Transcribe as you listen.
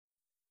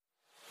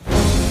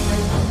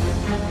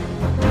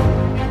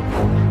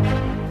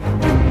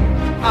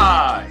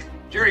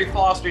Jerry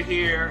Foster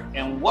here,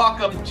 and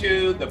welcome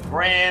to the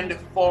Brand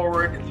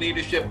Forward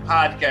Leadership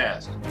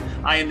Podcast.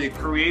 I am the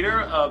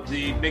creator of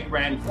the Big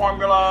Brand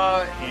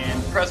Formula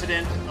and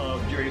president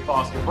of Jerry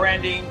Foster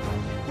Branding,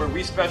 where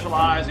we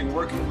specialize in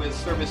working with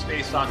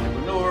service-based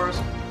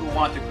entrepreneurs who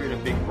want to create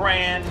a big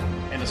brand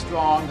and a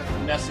strong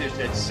message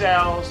that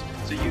sells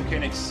so you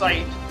can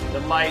excite,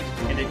 delight,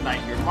 and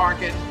ignite your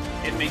market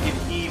and make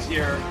it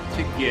easier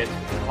to get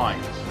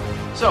clients.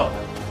 So,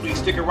 please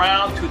stick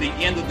around to the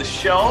end of the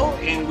show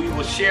and we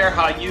will share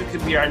how you can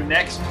be our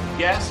next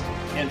guest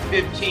in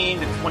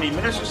 15 to 20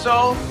 minutes or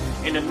so.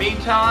 In the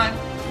meantime,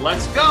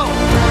 let's go.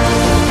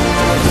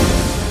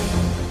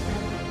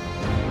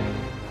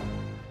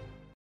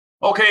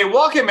 Okay,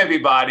 welcome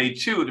everybody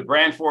to the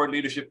Brand Forward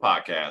Leadership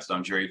Podcast.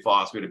 I'm Jerry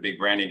Foster, the Big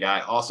Branding Guy,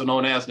 also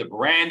known as the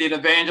Branding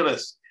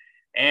Evangelist.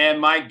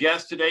 And my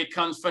guest today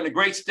comes from the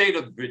great state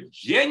of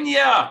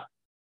Virginia.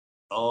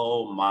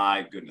 Oh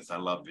my goodness, I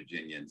love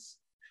Virginians.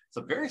 It's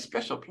a very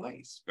special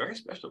place, very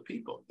special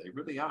people. They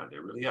really are. They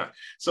really are.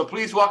 So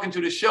please welcome to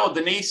the show,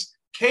 Denise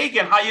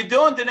Cagan. How you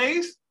doing,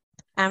 Denise?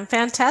 I'm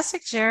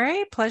fantastic,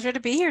 Jerry. Pleasure to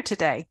be here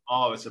today.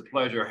 Oh, it's a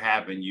pleasure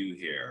having you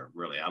here.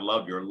 Really, I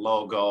love your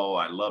logo.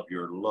 I love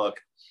your look.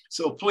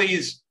 So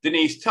please,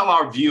 Denise, tell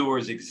our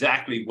viewers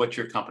exactly what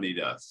your company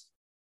does.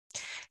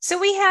 So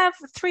we have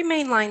three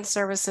mainline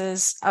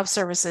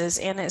services,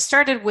 and it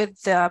started with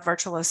the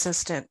virtual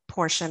assistant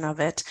portion of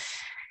it.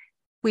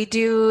 We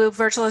do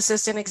virtual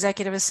assistant,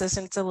 executive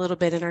assistant, it's a little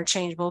bit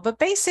interchangeable, but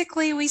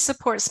basically we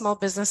support small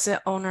business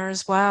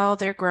owners while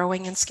they're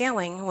growing and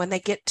scaling when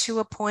they get to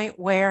a point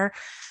where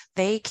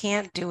they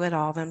can't do it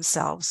all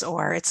themselves,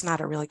 or it's not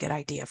a really good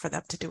idea for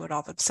them to do it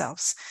all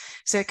themselves.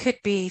 So it could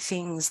be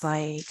things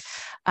like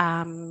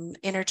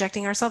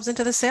interjecting ourselves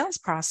into the sales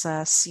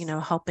process,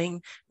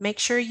 helping make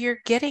sure you're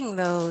getting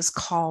those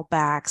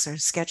callbacks or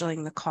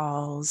scheduling the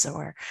calls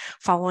or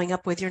following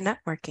up with your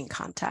networking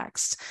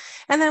contacts.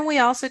 And then we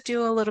also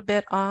do a little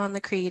bit on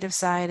the creative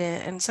side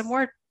and some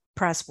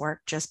WordPress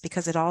work, just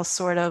because it all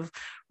sort of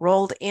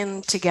rolled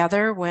in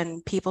together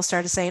when people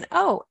started saying,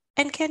 oh,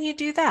 and can you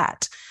do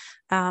that?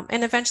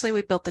 And eventually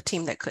we built the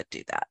team that could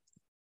do that.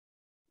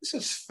 This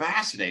is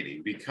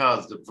fascinating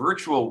because the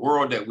virtual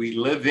world that we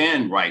live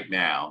in right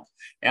now,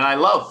 and I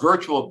love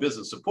virtual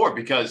business support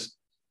because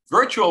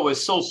virtual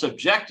is so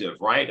subjective,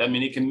 right? I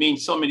mean, it can mean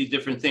so many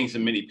different things to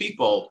many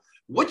people.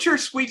 What's your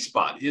sweet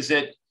spot? Is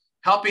it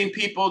helping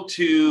people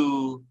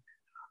to,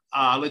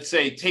 let's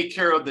say, take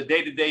care of the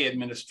day-to-day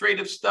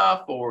administrative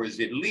stuff, or is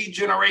it lead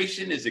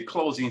generation? Is it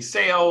closing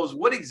sales?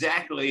 What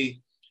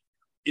exactly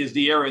is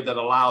the area that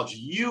allows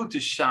you to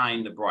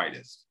shine the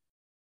brightest?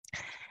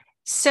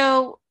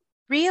 So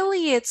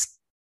really, it's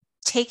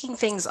taking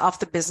things off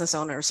the business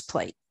owner's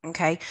plate.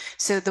 Okay.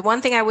 So the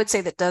one thing I would say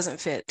that doesn't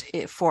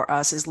fit for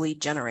us is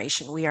lead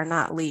generation. We are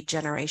not lead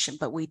generation,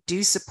 but we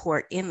do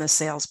support in the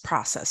sales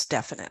process,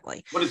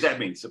 definitely. What does that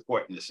mean,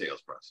 support in the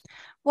sales process?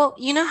 Well,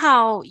 you know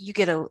how you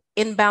get an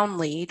inbound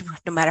lead,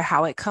 no matter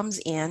how it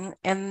comes in,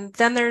 and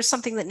then there's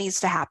something that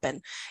needs to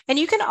happen. And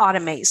you can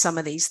automate some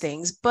of these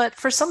things, but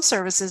for some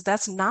services,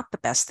 that's not the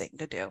best thing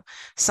to do.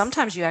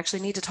 Sometimes you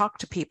actually need to talk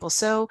to people.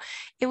 So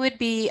it would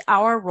be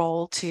our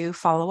role to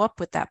follow up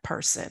with that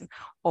person.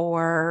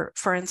 Or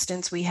for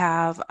instance, we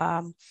have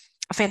a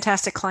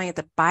fantastic client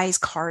that buys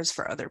cars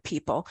for other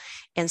people.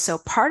 And so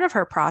part of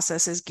her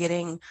process is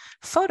getting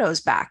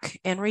photos back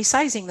and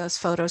resizing those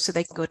photos so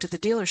they can go to the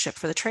dealership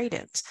for the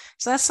trade-ins.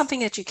 So that's something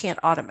that you can't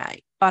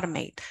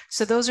automate.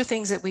 So those are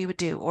things that we would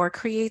do, or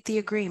create the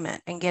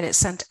agreement and get it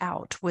sent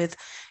out with,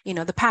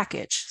 the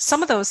package.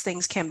 Some of those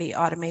things can be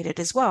automated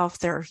as well if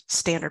they're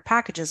standard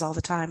packages all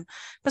the time,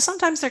 but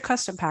sometimes they're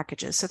custom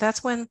packages. So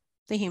that's when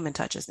the human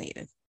touch is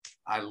needed.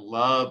 I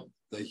love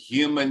the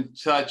human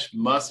touch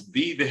must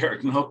be there.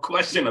 No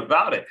question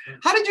about it.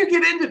 How did you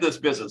get into this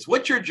business?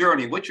 What's your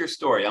journey? What's your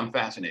story? I'm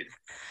fascinated.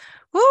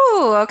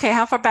 Ooh, okay.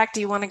 How far back do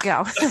you want to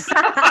go?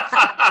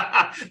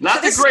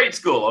 Not the grade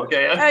school,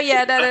 okay? Oh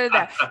yeah, no.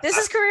 This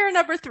is career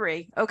number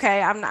 3.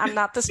 Okay, I'm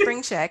not the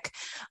spring chick.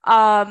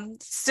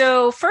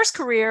 So first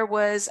career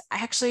was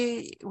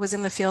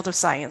in the field of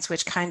science,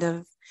 which kind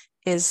of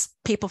is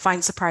people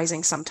find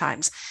surprising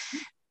sometimes.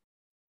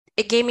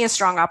 It gave me a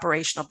strong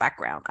operational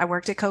background. I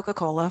worked at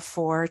Coca-Cola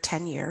for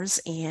 10 years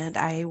and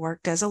I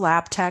worked as a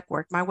lab tech,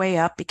 worked my way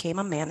up, became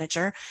a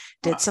manager,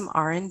 did some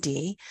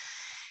R&D.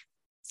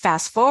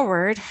 Fast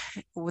forward,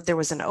 there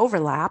was an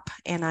overlap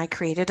and I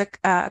created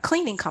a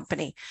cleaning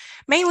company,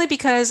 mainly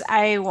because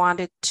I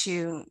wanted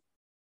to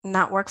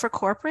not work for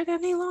corporate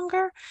any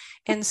longer.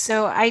 And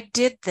so I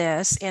did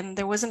this and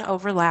there was an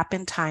overlap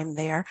in time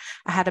there.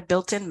 I had a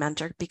built-in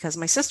mentor because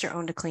my sister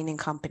owned a cleaning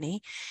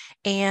company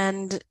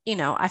and,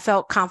 I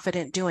felt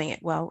confident doing it.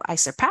 Well, I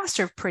surpassed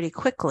her pretty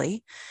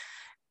quickly.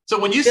 So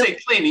when you say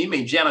cleaning, you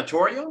mean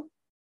janitorial?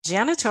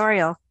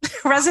 Janitorial,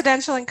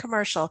 residential and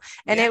commercial.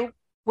 And it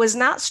was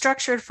not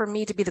structured for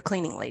me to be the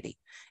cleaning lady.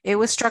 It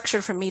was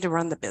structured for me to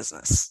run the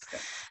business.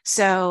 Okay.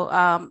 So,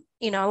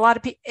 a lot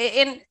of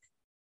people,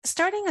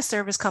 starting a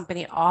service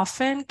company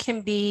often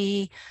can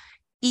be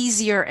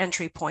easier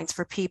entry points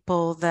for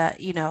people that,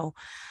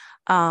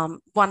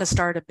 want to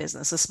start a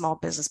business, a small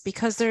business,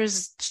 because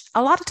there's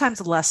a lot of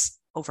times less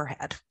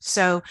overhead.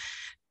 So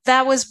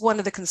that was one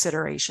of the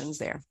considerations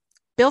there.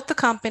 Built the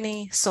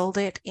company, sold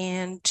it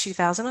in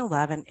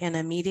 2011, and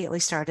immediately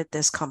started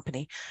this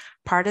company.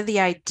 Part of the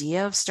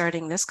idea of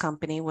starting this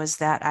company was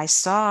that I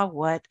saw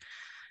what,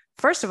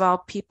 first of all,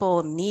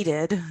 people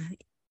needed,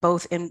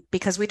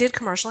 because we did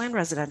commercial and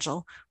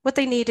residential, what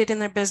they needed in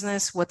their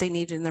business, what they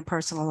needed in their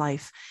personal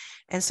life.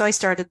 And so I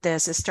started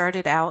this. It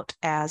started out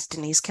as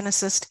Denise Can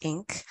Assist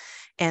Inc.,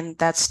 and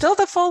that's still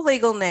the full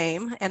legal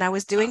name. And I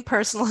was doing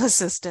personal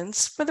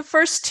assistance for the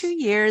first 2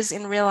 years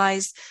and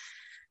realized,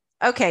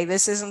 okay,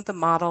 this isn't the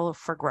model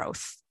for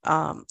growth,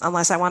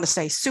 unless I want to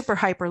stay super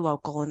hyper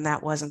local, and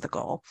that wasn't the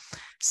goal.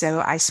 So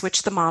I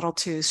switched the model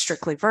to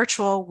strictly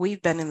virtual.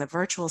 We've been in the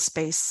virtual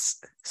space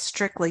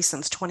strictly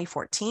since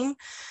 2014.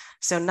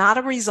 So not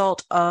a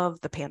result of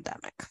the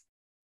pandemic.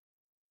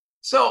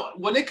 So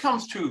when it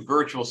comes to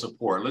virtual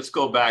support, let's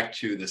go back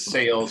to the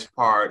sales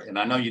part. And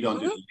I know you don't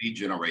do the lead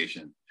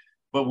generation,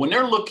 but when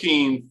they're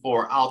looking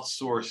for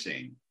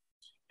outsourcing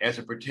as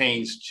it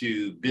pertains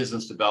to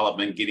business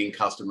development, getting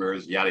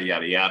customers, yada,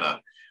 yada, yada,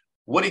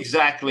 what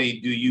exactly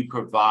do you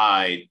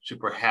provide to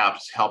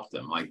perhaps help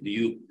them? Like, do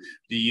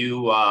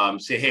you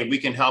say, hey, we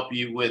can help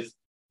you with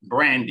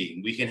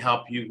branding. We can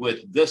help you with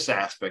this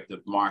aspect of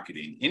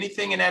marketing.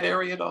 Anything in that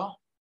area at all?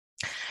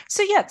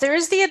 So yeah, there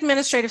is the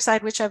administrative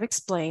side, which I've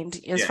explained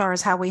as far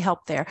as how we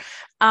help there.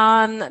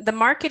 On the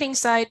marketing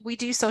side, we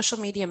do social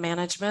media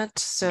management.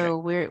 So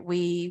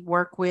we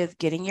work with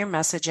getting your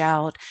message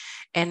out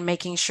and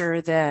making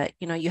sure that,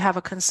 you have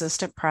a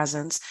consistent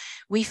presence.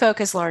 We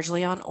focus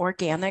largely on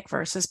organic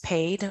versus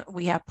paid.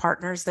 We have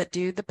partners that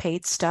do the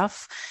paid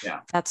stuff. Yeah.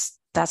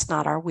 That's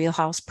not our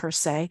wheelhouse per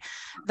se,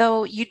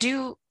 though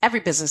every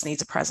business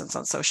needs a presence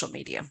on social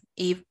media,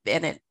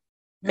 and it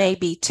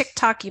maybe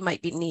TikTok, you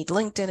might need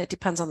LinkedIn. It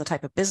depends on the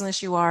type of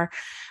business you are,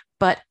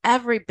 but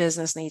every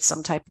business needs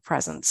some type of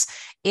presence.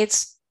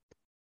 It's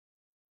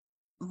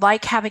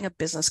like having a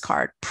business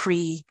card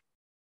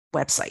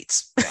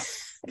pre-websites.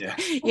 Yeah.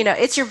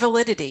 It's your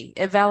validity.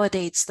 It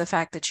validates the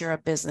fact that you're a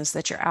business,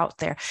 that you're out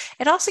there.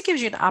 It also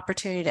gives you an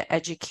opportunity to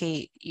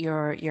educate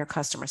your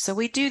customers. So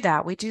we do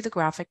that. We do the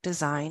graphic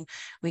design.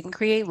 We can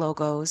create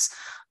logos.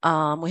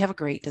 We have a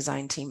great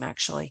design team,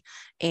 actually.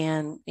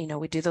 And,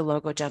 we do the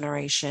logo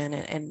generation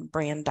and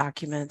brand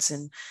documents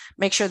and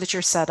make sure that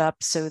you're set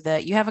up so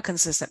that you have a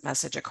consistent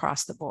message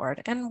across the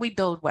board. And we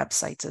build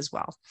websites as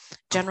well.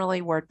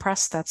 Generally,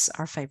 WordPress, that's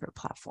our favorite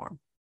platform.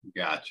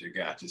 Gotcha.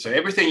 So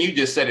everything you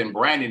just said in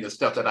branding is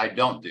stuff that I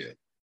don't do.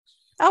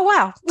 Oh,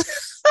 wow.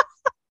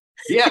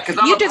 Yeah, because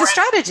you do the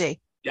strategy.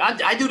 Yeah,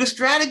 I do the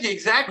strategy,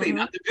 exactly,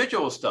 not the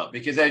visual stuff,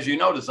 because as you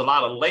know, there's a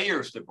lot of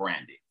layers to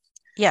branding.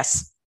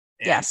 Yes.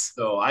 And yes.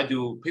 So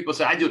people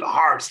say I do the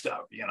hard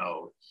stuff,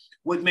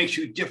 what makes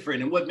you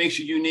different and what makes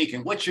you unique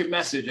and what's your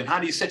message and how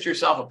do you set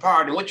yourself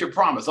apart and what's your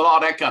promise and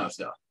all that kind of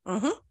stuff.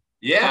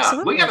 Yeah,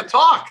 absolutely. We got to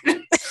talk.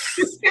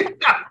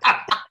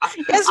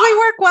 Yes, we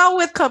work well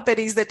with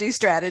companies that do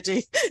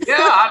strategy.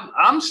 Yeah,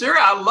 I'm sure.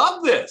 I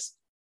love this.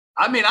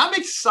 I mean, I'm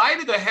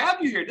excited to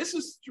have you here. This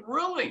is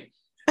thrilling.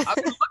 I've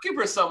been looking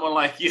for someone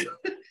like you.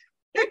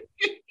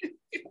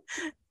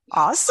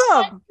 Awesome.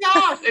 Oh my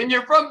gosh. And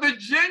you're from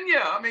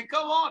Virginia. I mean,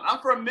 come on.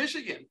 I'm from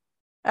Michigan.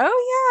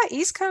 Oh, yeah.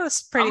 East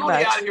Coast, pretty much. I'm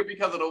only out here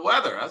because of the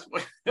weather. That's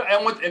what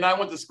I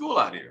went to school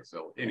out here.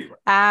 So anyway.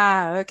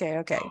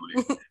 Okay.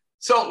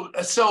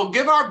 So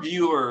give our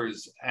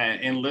viewers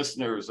and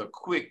listeners a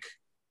quick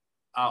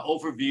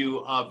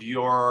overview of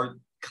your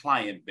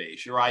client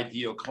base, your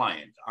ideal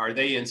client. Are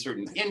they in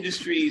certain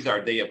industries?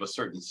 Are they of a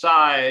certain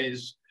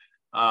size?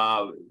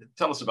 Tell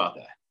us about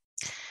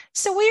that.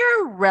 So we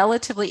are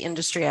relatively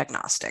industry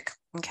agnostic.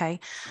 Okay.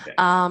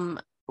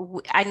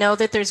 I know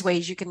that there's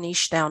ways you can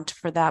niche down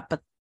for that,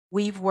 but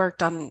we've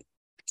worked on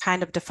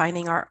kind of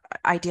defining our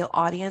ideal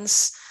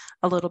audience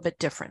a little bit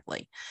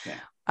differently.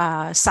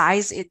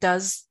 Size,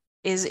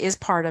 is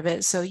part of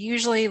it. So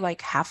usually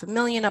like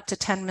 $500,000 up to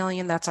 10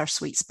 million, that's our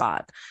sweet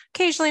spot.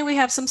 Occasionally we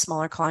have some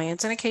smaller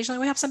clients and occasionally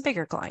we have some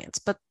bigger clients,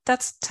 but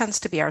that tends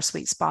to be our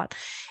sweet spot.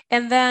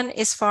 And then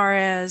as far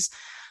as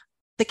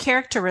the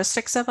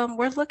characteristics of them,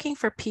 we're looking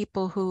for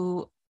people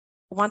who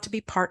want to be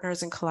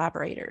partners and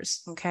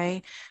collaborators.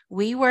 Okay.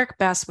 We work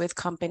best with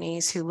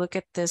companies who look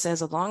at this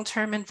as a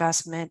long-term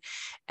investment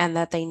and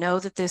that they know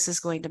that this is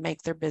going to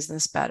make their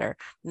business better,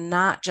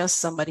 not just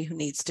somebody who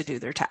needs to do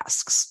their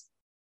tasks.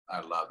 I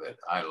love it.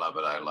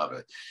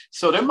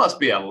 So there must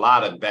be a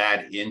lot of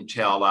bad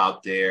intel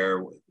out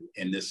there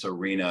in this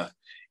arena.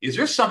 Is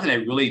there something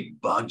that really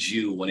bugs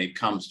you when it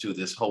comes to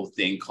this whole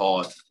thing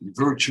called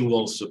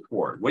virtual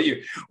support? What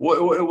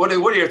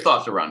are your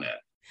thoughts around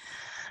that?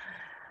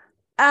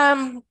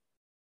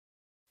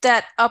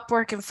 That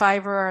Upwork and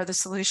Fiverr are the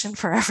solution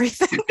for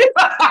everything.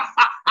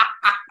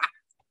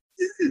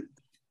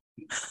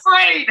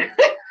 Right.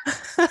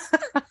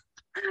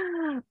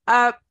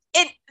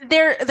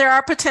 There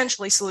are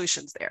potentially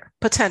solutions there,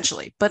 but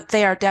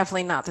they are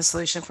definitely not the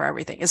solution for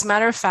everything. As a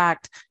matter of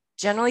fact,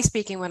 Generally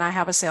speaking, when I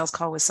have a sales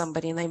call with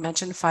somebody and they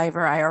mention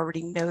Fiverr, I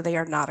already know they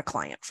are not a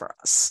client for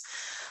us.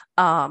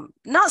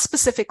 Not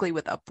specifically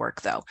with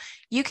Upwork, though.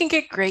 You can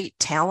get great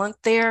talent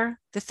there.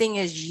 The thing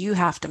is, you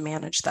have to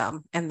manage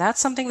them. And that's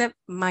something that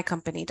my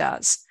company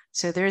does.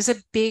 So there's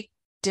a big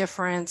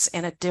difference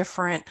and a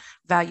different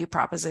value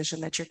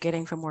proposition that you're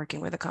getting from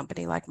working with a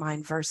company like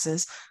mine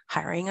versus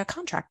hiring a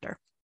contractor.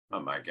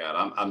 Oh my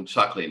God, I'm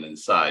chuckling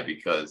inside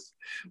because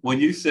when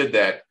you said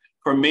that,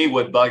 for me,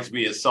 what bugs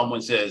me is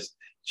someone says,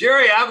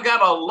 Jerry, I've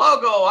got a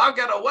logo, I've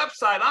got a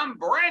website, I'm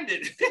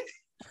branded.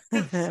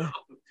 So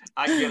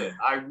I get it.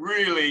 I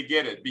really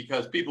get it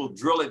because people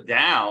drill it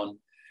down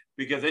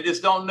because they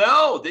just don't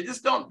know. They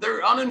just don't,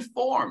 they're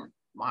uninformed.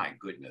 My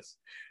goodness.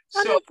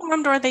 So,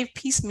 Uninformed, or they've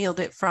piecemealed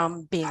it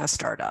from being a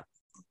startup.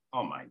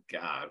 oh my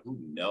God, who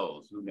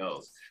knows? Who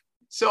knows?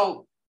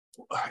 So,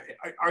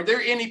 are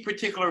there any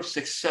particular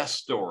success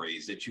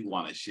stories that you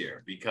want to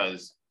share?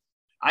 Because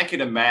I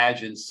can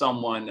imagine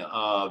someone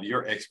of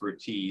your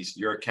expertise,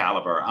 your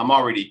caliber. I'm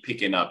already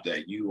picking up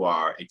that you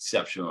are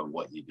exceptional at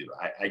what you do.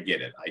 I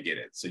get it. I get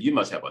it. So you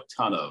must have a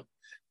ton of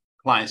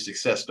client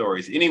success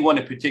stories. Anyone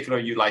in particular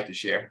you'd like to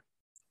share?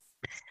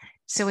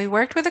 So we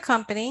worked with a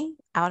company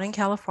out in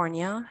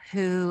California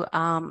who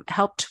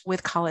helped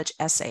with college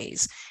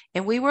essays,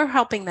 and we were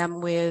helping them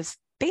with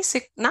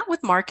not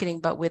with marketing,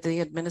 but with the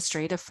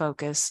administrative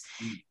focus.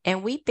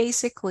 And we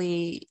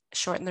basically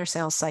shortened their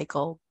sales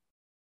cycle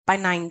by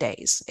 9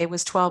 days. It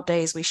was 12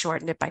 days. We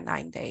shortened it by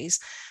 9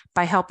 days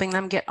by helping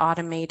them get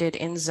automated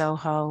in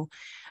Zoho.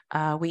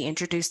 We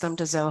introduced them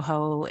to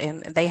Zoho,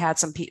 and they had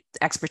some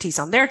expertise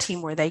on their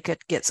team where they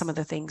could get some of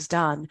the things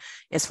done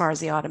as far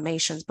as the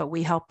automations, but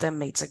we helped them,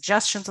 made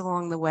suggestions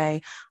along the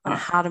way on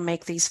how to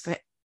make these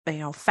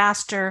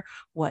faster,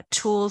 what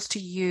tools to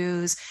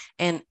use,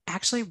 and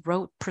actually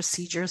wrote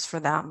procedures for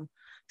them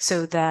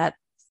so that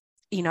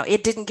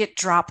it didn't get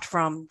dropped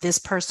from this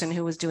person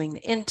who was doing the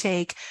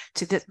intake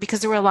to this, because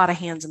there were a lot of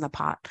hands in the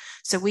pot.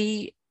 So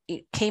we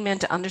came in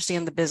to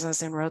understand the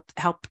business and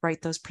helped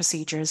write those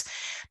procedures.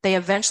 They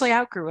eventually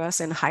outgrew us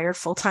and hired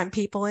full-time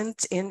people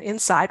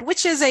inside,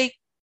 which is a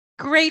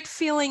great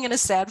feeling and a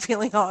sad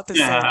feeling all at the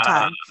same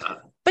time.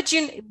 But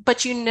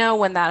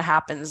when that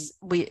happens,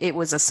 it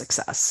was a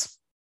success.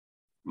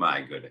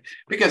 My goodness.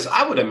 Because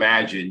I would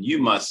imagine you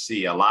must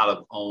see a lot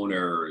of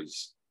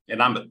owners,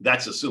 and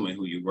that's assuming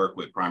who you work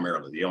with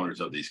primarily, the owners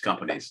of these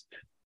companies.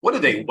 What are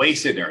they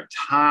wasting their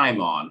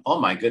time on? Oh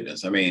my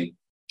goodness. I mean,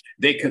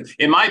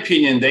 in my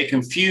opinion, they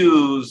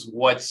confuse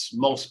what's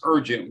most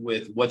urgent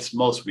with what's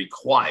most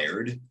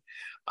required.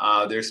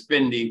 They're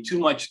spending too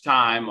much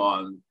time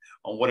on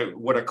what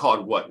are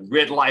called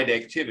red light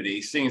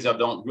activities, things that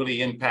don't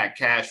really impact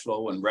cash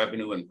flow and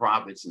revenue and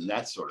profits and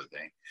that sort of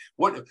thing.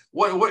 What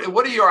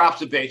are your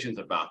observations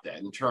about that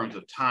in terms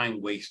of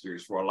time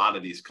wasters for a lot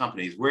of these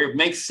companies, where it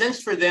makes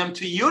sense for them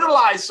to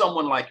utilize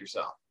someone like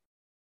yourself?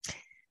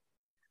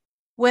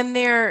 When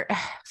they're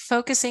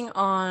focusing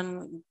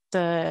on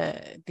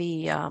the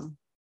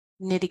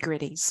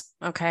nitty-gritties,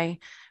 okay?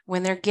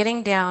 When they're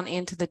getting down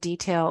into the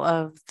detail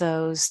of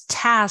those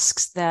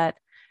tasks that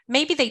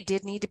maybe they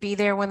did need to be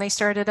there when they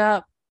started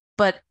up,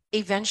 but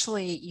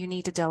eventually you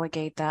need to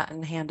delegate that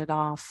and hand it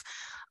off.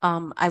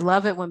 I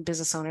love it when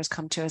business owners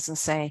come to us and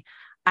say,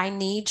 I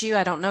need you.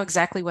 I don't know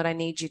exactly what I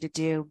need you to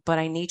do, but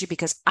I need you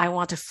because I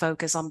want to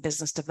focus on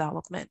business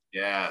development.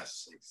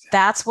 Yes, exactly.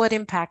 That's what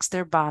impacts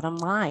their bottom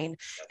line.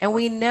 And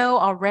we know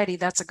already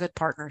that's a good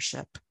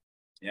partnership.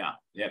 Yeah,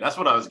 that's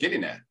what I was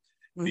getting at.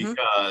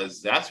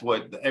 Because that's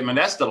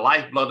the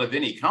lifeblood of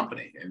any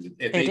company. And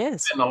if they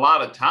spend a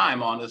lot of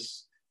time on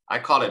this, I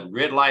call it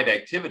red light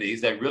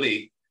activities that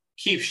really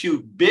keeps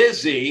you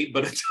busy,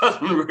 but it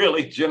doesn't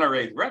really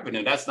generate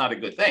revenue. That's not a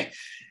good thing.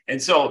 And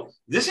so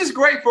this is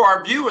great for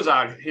our viewers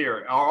out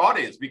here, our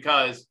audience,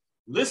 because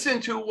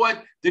listen to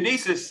what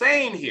Denise is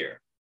saying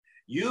here.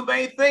 You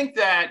may think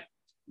that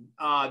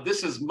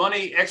this is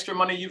extra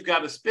money you've got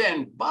to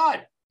spend,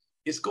 but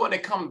it's going to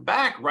come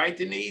back, right,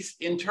 Denise,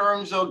 in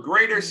terms of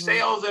greater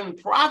sales and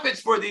profits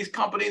for these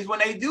companies when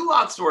they do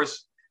outsource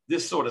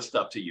this sort of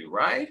stuff to you,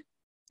 right?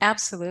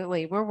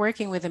 Absolutely. We're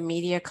working with a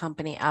media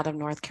company out of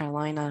North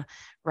Carolina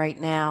right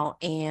now,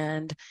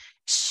 and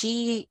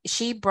she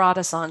brought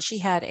us on. She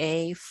had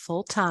a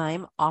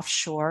full-time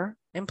offshore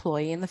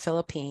employee in the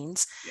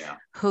Philippines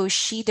who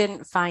she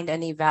didn't find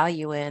any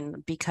value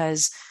in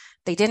because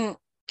they didn't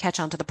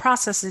catch on to the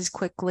processes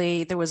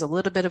quickly. There was a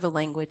little bit of a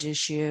language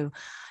issue,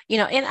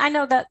 and I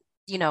know that,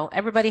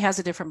 everybody has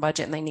a different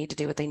budget and they need to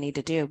do what they need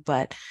to do.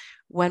 But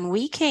when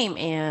we came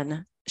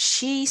in,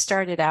 she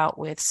started out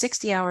with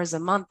 60 hours a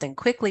month and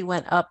quickly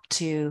went up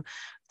to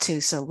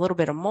a little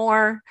bit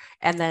more,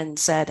 and then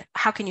said,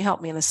 how can you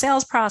help me in the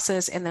sales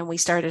process? And then we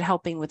started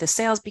helping with the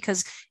sales,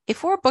 because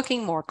if we're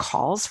booking more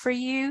calls for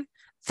you,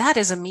 that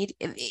is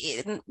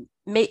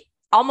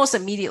almost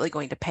immediately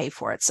going to pay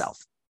for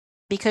itself,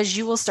 because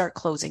you will start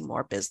closing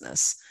more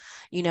business.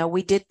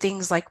 We did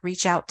things like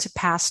reach out to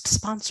past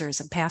sponsors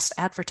and past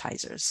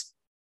advertisers.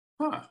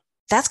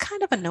 That's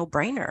kind of a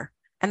no-brainer.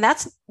 And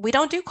we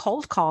don't do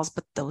cold calls,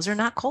 but those are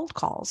not cold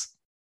calls.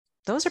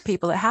 Those are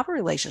people that have a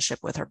relationship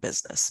with our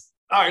business.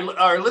 All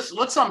right.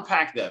 Let's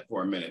unpack that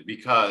for a minute,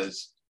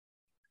 because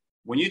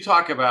when you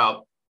talk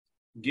about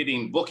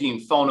booking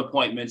phone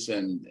appointments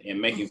and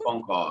making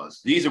phone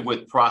calls, these are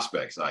with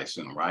prospects, I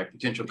assume, right?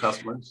 Potential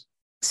customers.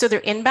 So they're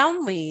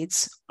inbound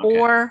leads Okay.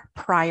 or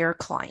prior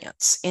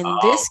clients. In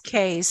this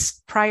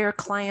case, prior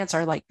clients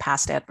are like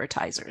past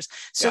advertisers.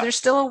 So there's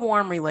still a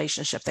warm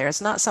relationship there. It's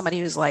not somebody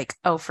who's like,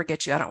 oh,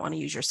 forget you, I don't want to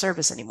use your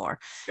service anymore.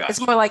 Gotcha.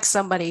 It's more like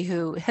somebody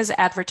who has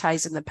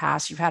advertised in the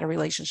past, you've had a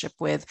relationship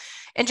with,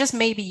 and just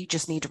maybe you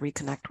just need to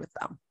reconnect with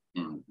them.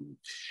 Mm-hmm.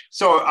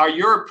 So are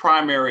your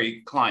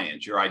primary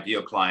clients, your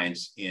ideal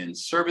clients, in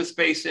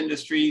service-based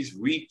industries,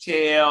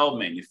 retail,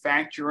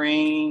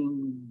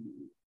 manufacturing?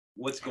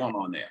 What's going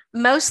on there?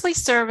 Mostly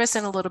service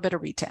and a little bit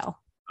of retail.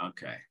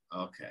 Okay.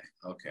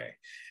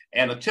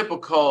 And a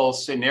typical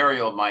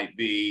scenario might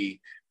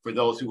be, for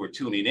those who are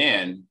tuning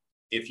in,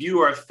 if you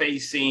are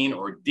facing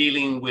or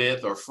dealing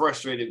with or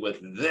frustrated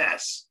with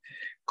this,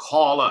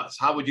 call us.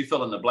 How would you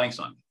fill in the blanks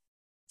on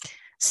it?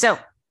 So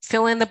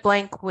fill in the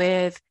blank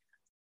with,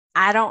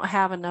 I don't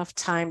have enough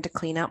time to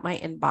clean out my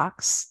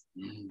inbox.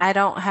 Mm-hmm. I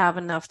don't have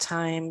enough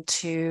time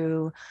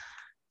to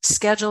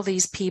schedule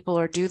these people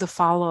or do the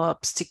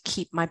follow-ups to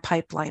keep my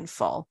pipeline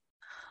full.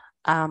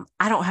 I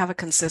don't have a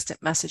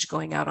consistent message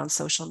going out on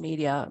social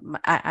media.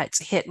 It's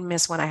hit and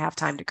miss when I have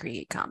time to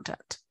create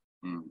content.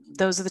 Mm-hmm.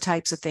 Those are the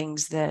types of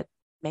things that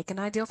make an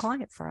ideal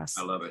client for us.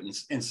 I love it.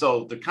 And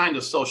so the kind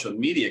of social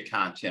media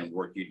content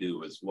work you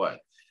do is what?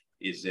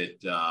 Is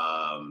it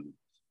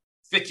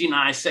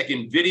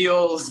 59-second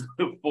videos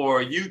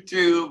for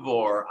YouTube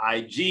or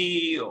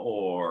IG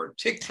or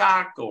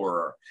TikTok,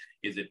 or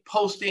is it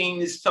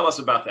postings? Tell us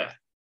about that.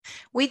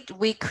 We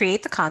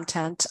create the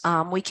content.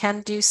 We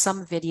can do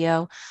some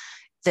video.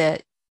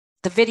 The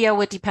video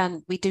would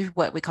depend. We do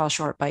what we call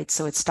short bites,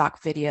 so it's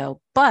stock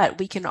video, but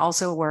we can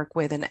also work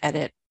with and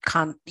edit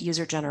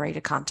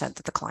user-generated content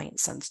that the client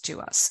sends to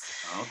us.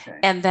 Okay.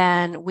 And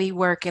then we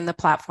work in the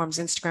platforms,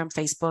 Instagram,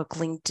 Facebook,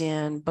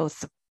 LinkedIn,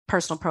 both the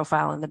personal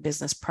profile and the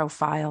business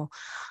profile.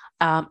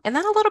 And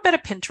then a little bit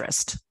of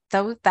Pinterest,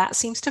 though that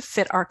seems to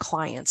fit our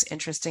clients.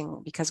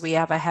 Interesting, because we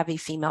have a heavy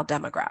female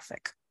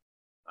demographic.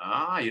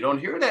 You don't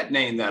hear that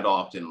name that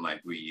often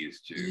like we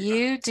used to.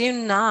 You do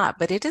not,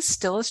 but it is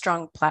still a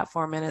strong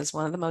platform and is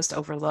one of the most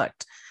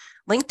overlooked.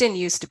 LinkedIn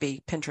used to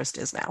be, Pinterest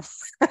is now.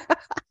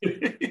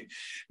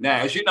 Now,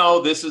 as you know,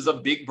 this is a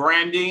big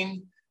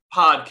branding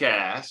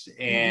podcast.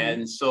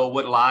 And so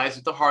what lies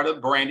at the heart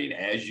of branding,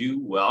 as you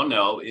well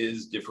know,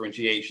 is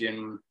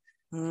differentiation.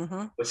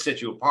 What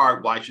sets you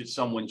apart? Why should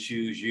someone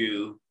choose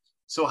you?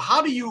 So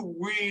how do you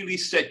really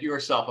set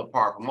yourself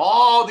apart from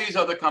all these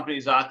other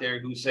companies out there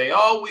who say,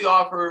 oh, we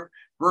offer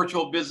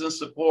virtual business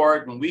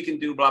support and we can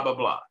do blah, blah,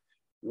 blah?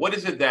 What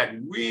is it that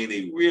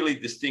really, really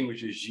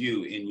distinguishes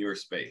you in your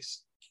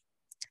space?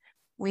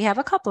 We have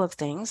a couple of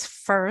things.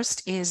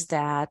 First is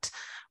that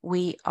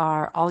we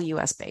are all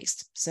US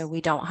based, so we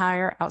don't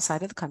hire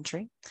outside of the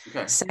country.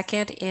 Okay.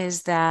 Second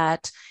is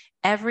that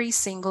every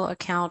single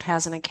account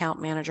has an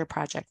account manager,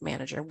 project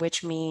manager,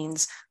 which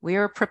means we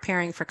are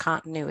preparing for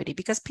continuity,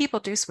 because people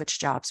do switch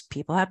jobs.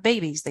 People have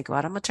babies, they go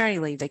out on maternity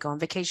leave, they go on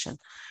vacation.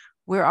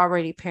 We're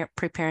already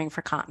preparing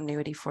for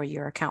continuity for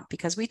your account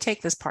because we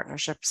take this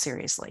partnership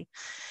seriously.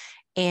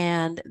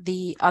 And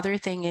the other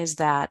thing is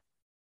that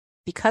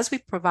because we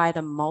provide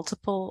a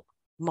multiple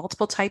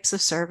types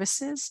of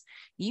services,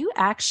 you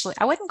actually,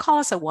 I wouldn't call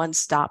us a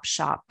one-stop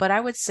shop, but I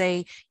would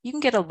say you can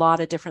get a lot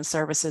of different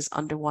services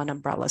under one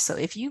umbrella. So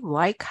if you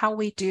like how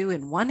we do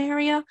in one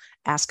area,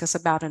 ask us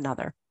about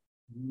another.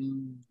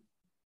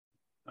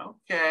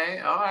 Okay.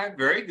 All right.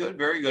 Very good.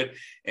 Very good.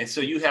 And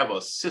so you have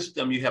a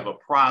system, you have a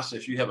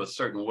process, you have a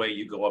certain way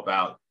you go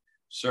about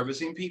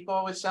servicing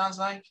people, it sounds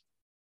like?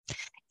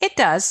 It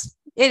does.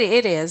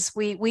 It is.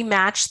 We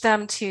match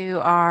them to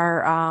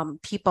our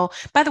people.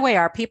 By the way,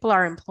 our people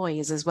are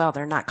employees as well.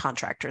 They're not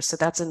contractors. So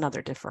that's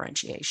another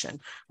differentiation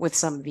with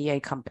some VA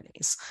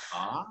companies.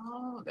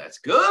 Oh, that's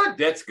good.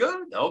 That's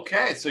good.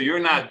 Okay. So you're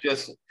not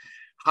just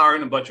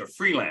hiring a bunch of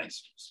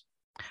freelancers.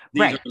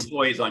 These are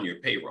employees on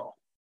your payroll.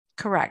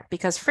 Correct.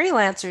 Because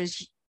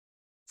freelancers,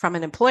 from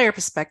an employer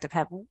perspective,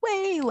 have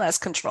way less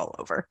control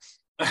over.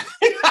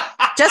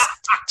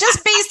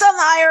 just based on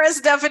the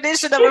IRS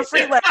definition of a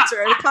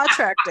freelancer and a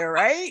contractor,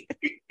 right?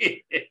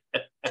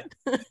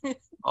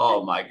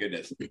 Oh my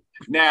goodness.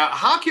 Now,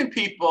 how can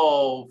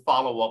people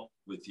follow up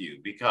with you?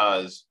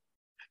 Because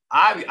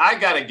I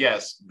gotta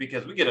guess,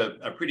 because we get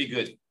a pretty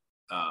good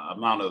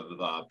amount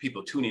of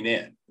people tuning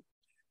in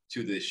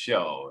to this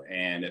show,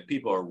 and if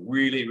people are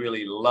really,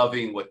 really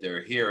loving what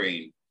they're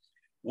hearing,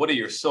 what are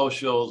your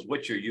socials?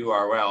 What's your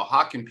URL?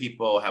 How can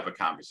people have a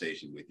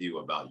conversation with you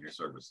about your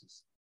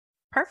services?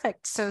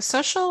 Perfect. So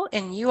social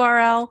and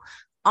URL,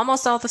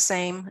 almost all the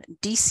same,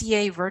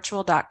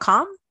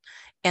 DCAvirtual.com.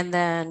 And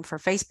then for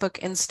Facebook,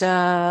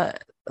 Insta,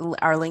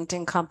 our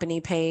LinkedIn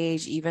company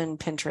page, even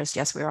Pinterest,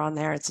 yes, we're on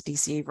there. It's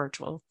DCA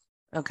Virtual.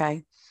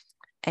 Okay.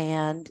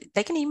 And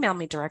they can email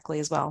me directly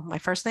as well. My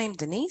first name,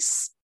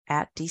 Denise,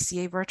 at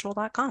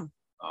DCAvirtual.com.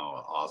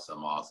 Oh,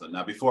 Awesome. Awesome.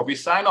 Now, before we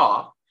sign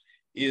off,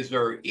 is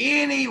there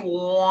any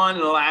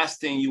one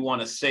last thing you want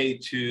to say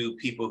to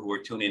people who are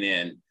tuning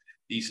in?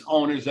 These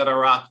owners that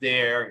are out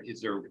there,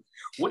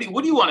 what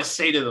do you want to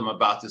say to them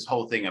about this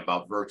whole thing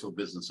about virtual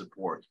business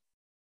support?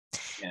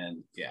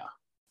 And yeah.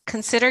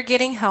 Consider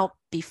getting help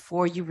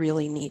before you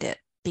really need it,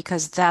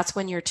 because that's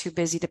when you're too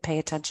busy to pay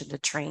attention to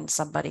train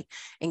somebody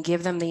and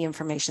give them the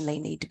information they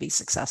need to be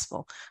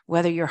successful.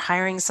 Whether you're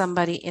hiring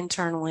somebody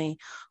internally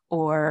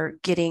or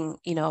getting,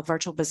 a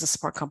virtual business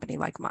support company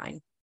like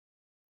mine.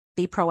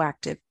 Be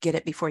proactive, get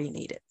it before you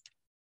need it.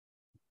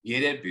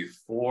 Get it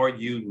before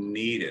you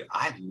need it.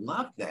 I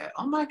love that.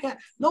 Oh my God.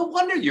 No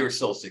wonder you're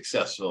so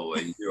successful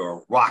and you're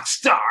a rock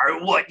star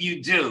at what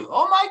you do.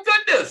 Oh my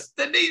goodness.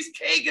 Denise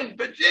Cagan,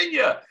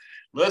 Virginia.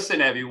 Listen,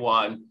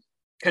 everyone,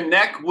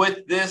 connect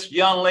with this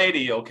young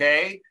lady,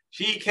 okay?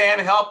 She can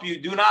help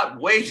you. Do not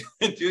wait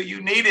until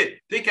you need it.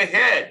 Think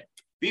ahead.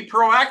 Be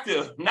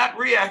proactive, not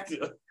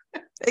reactive.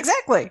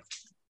 Exactly.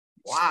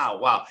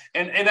 Wow.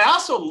 And I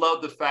also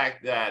love the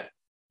fact that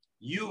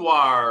you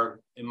are,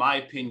 in my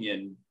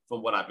opinion,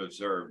 from what I've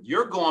observed,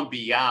 you're going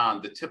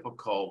beyond the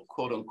typical,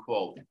 quote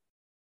unquote,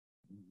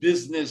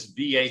 business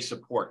VA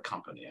support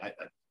company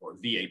or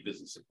VA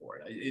business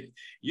support.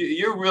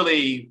 You're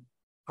really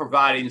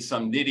providing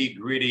some nitty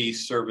gritty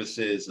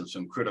services in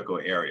some critical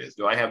areas.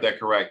 Do I have that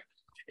correct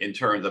in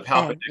terms of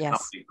helping the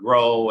company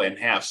grow and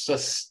have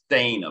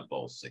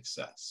sustainable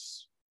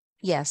success?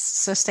 Yes,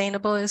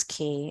 sustainable is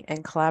key,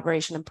 and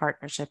collaboration and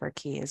partnership are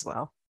key as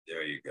well.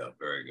 There you go.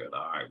 Very good.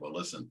 All right. Well,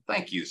 listen,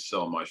 thank you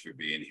so much for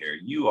being here.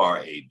 You are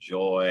a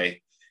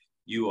joy.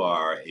 You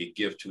are a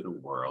gift to the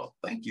world.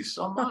 Thank you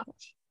so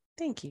much.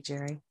 Thank you,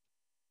 Jerry.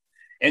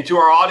 And to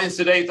our audience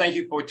today, thank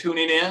you for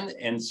tuning in.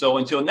 And so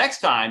until next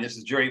time, this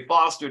is Jerry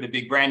Foster, the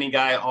big branding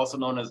guy, also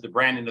known as the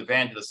branding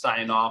evangelist,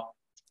 signing off.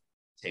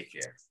 Take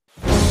care.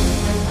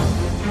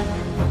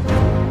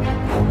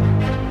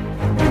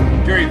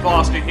 Jerry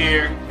Foster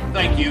here.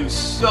 Thank you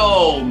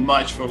so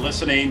much for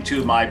listening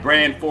to my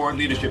Brand Forward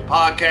Leadership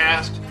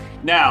podcast.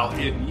 Now,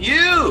 if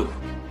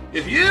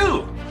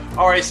you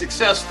are a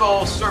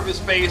successful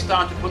service-based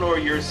entrepreneur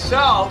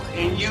yourself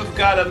and you've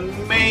got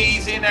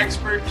amazing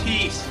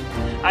expertise,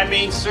 I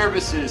mean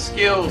services,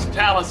 skills,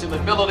 talents, and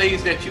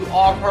abilities that you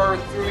offer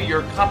through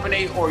your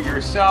company or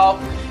yourself,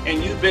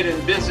 and you've been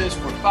in business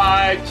for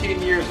 5,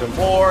 10 years or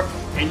more,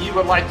 and you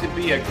would like to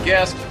be a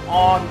guest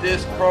on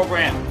this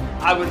program,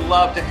 I would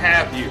love to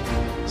have you.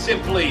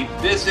 Simply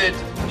visit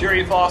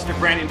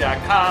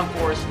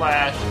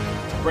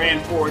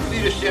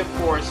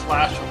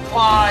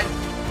jerryfosterbranding.com/brandforwardleadership/apply,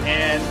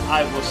 and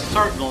I will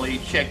certainly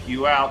check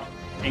you out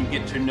and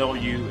get to know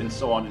you and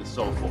so on and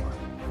so forth.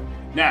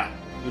 Now,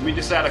 let me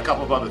just add a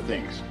couple of other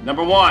things.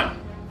 Number one,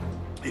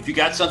 if you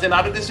got something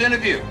out of this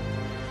interview,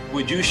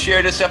 would you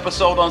share this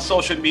episode on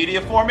social media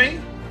for me?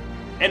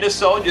 And if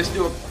so, just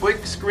do a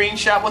quick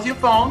screenshot with your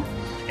phone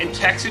and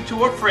text it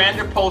to a friend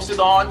or post it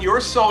on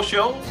your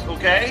socials,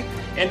 okay?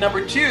 And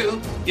number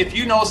two, if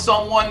you know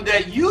someone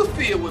that you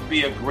feel would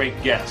be a great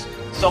guest,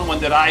 someone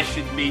that I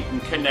should meet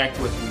and connect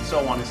with and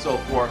so on and so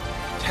forth,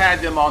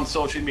 tag them on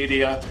social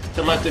media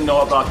to let them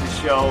know about the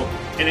show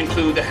and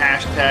include the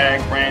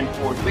hashtag Brand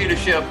Forward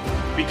Leadership,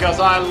 because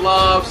I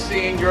love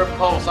seeing your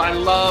posts. I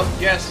love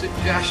guest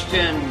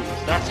suggestions.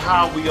 That's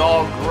how we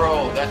all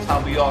grow. That's how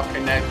we all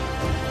connect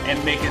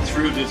and make it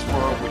through this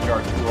world, which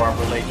are through our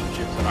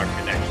relationships and our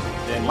connections.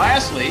 And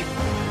lastly,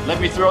 let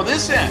me throw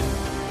this in.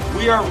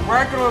 We are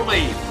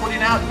regularly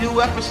putting out new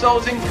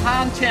episodes and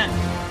content.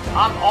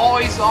 I'm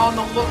always on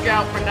the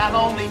lookout for not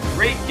only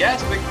great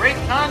guests, but great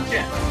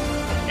content.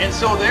 And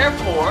so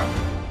therefore,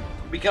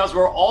 because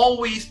we're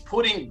always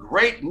putting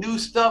great new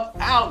stuff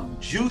out,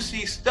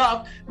 juicy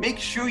stuff, make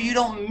sure you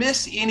don't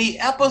miss any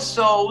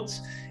episodes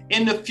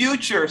in the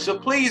future. So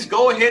please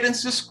go ahead and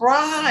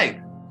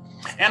subscribe.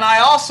 And I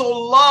also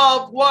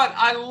love what?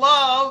 I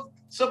love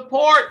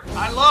support.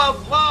 I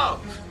love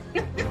love.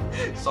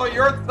 So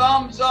your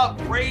thumbs up,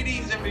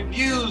 ratings, and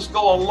reviews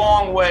go a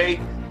long way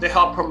to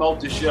help promote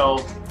the show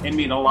and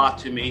mean a lot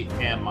to me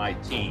and my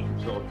team.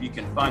 So if you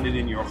can find it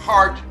in your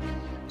heart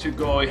to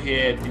go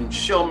ahead and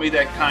show me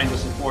that kind of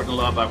support and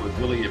love, I would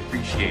really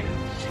appreciate it.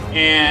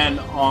 And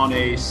on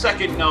a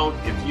second note,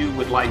 if you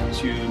would like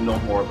to know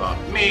more about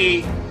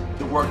me,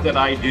 the work that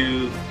I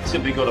do,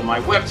 simply go to my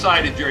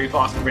website at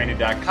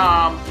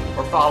jerryfosterbranding.com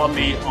or follow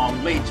me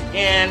on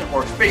LinkedIn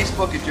or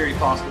Facebook at Jerry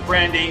Foster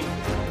Branding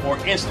or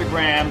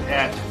Instagram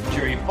at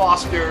Jerry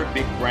Foster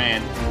Big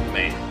Brand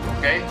Man.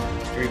 Okay?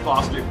 Jerry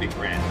Foster Big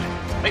Brand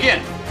Man.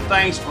 Again,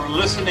 thanks for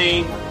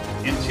listening.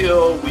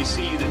 Until we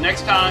see you the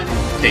next time,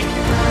 take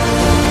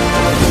care.